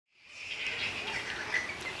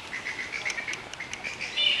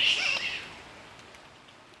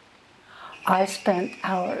I spent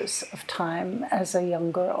hours of time as a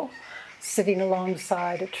young girl sitting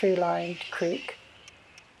alongside a tree-lined creek.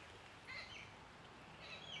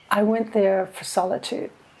 I went there for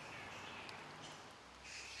solitude.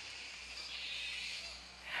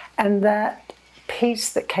 And that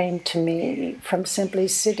peace that came to me from simply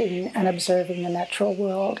sitting and observing the natural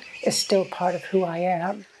world is still part of who I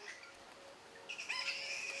am.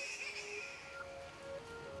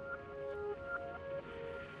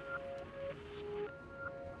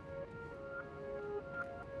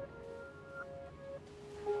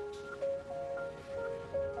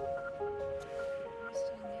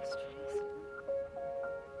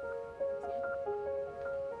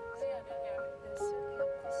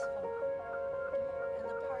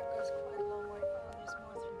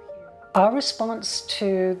 Our response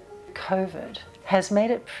to COVID has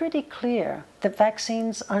made it pretty clear that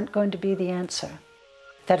vaccines aren't going to be the answer.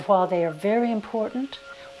 That while they are very important,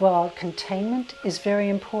 while containment is very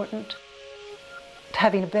important,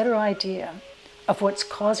 having a better idea of what's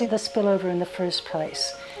causing the spillover in the first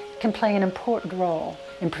place can play an important role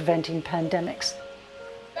in preventing pandemics.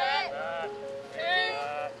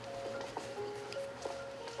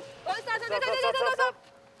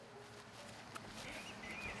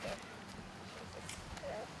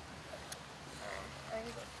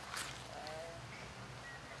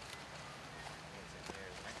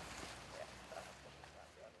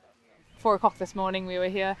 Four o'clock this morning we were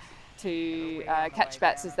here to catch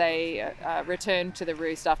bats as they return to the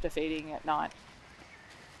roost after feeding at night.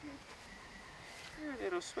 You're a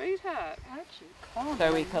little sweetheart, aren't you?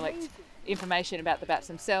 So we collect information about the bats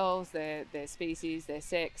themselves, their species, their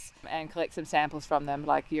sex, and collect some samples from them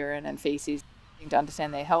like urine and faeces to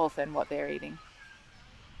understand their health and what they're eating.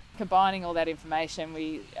 Combining all that information,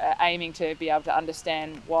 we are aiming to be able to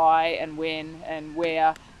understand why and when and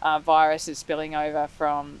where virus is spilling over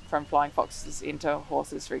from flying foxes into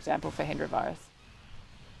horses, for example, for Hendra virus.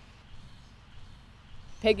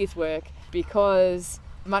 Peggy's work, because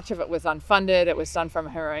much of it was unfunded, it was done from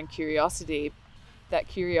her own curiosity. That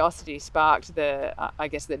curiosity sparked the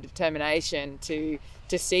determination to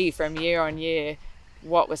see from year on year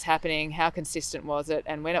what was happening, how consistent was it,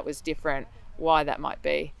 and when it was different, why that might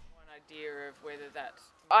be. Of whether that's...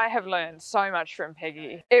 I have learned so much from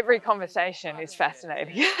Peggy. Every conversation is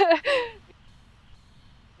fascinating.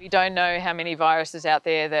 We don't know how many viruses out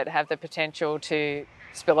there that have the potential to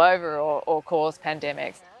spill over or cause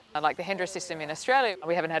pandemics. Like the Hendra system in Australia,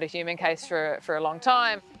 we haven't had a human case for a long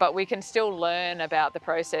time, but we can still learn about the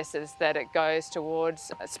processes that it goes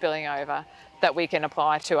towards spilling over that we can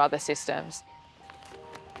apply to other systems.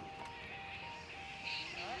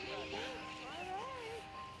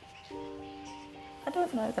 I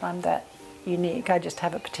don't know that I'm that unique. I just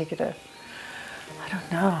have a particular, I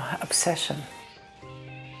don't know, obsession.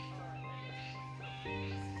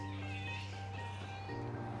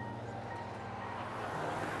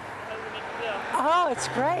 Oh, it's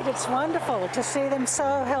great. It's wonderful to see them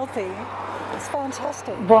so healthy. It's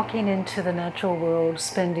fantastic. Walking into the natural world,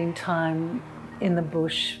 spending time in the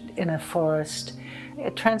bush, in a forest,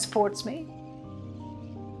 it transports me.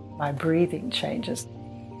 My breathing changes.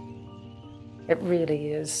 It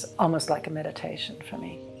really is almost like a meditation for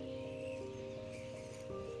me.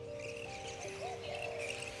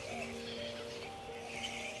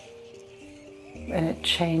 And it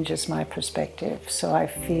changes my perspective, so I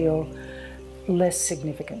feel less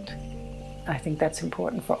significant. I think that's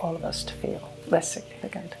important for all of us to feel less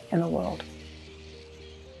significant in the world.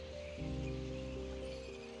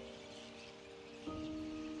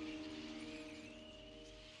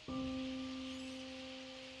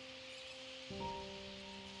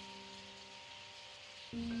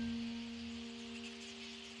 Mm-hmm.